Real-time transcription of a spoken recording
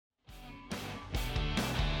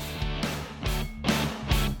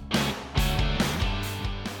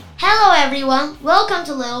everyone, welcome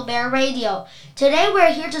to Little Bear Radio. Today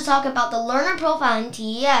we're here to talk about the learner profile in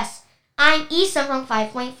TES. I'm Ethan from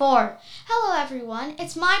 5.4. Hello everyone,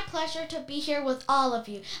 it's my pleasure to be here with all of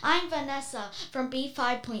you. I'm Vanessa from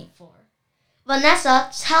B5.4. Vanessa,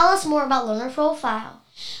 tell us more about learner profile.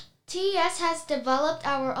 TES has developed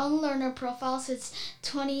our own learner profile since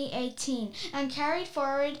 2018 and carried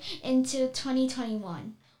forward into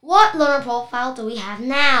 2021. What learner profile do we have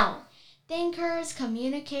now? Thinkers,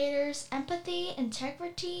 communicators, empathy,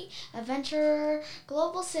 integrity, adventurer,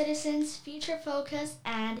 global citizens, future-focused,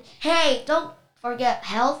 and hey, don't forget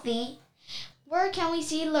healthy. Where can we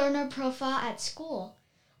see learner profile at school?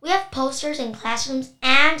 We have posters in classrooms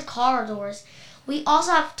and corridors. We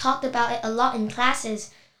also have talked about it a lot in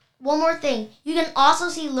classes. One more thing, you can also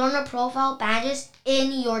see learner profile badges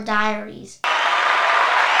in your diaries.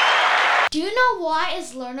 Do you know why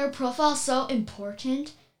is learner profile so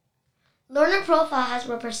important? Learner profile has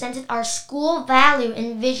represented our school value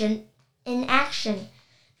and vision in action.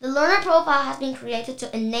 The learner profile has been created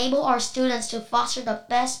to enable our students to foster the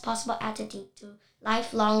best possible attitude to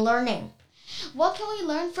lifelong learning. What can we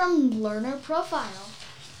learn from learner profile?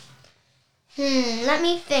 Let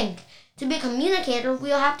me think. To be a communicator,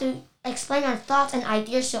 we'll have to explain our thoughts and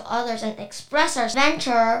ideas to others and express our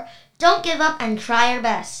adventure. Don't give up and try your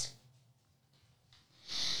best.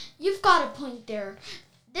 You've got a point there.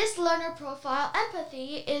 This learner profile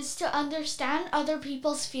empathy is to understand other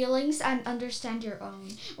people's feelings and understand your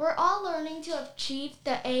own. We're all learning to achieve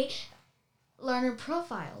the A learner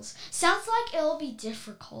profiles. Sounds like it'll be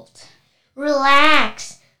difficult.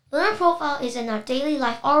 Relax. Learner profile is in our daily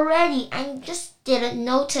life already and you just didn't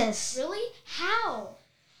notice. Really? How?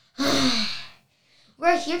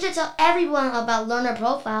 We're here to tell everyone about learner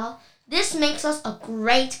profile. This makes us a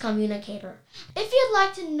great communicator. If you'd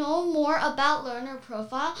like to know more about learner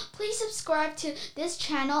profile, please subscribe to this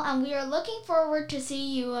channel and we are looking forward to see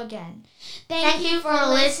you again. Thank you for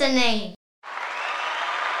listening.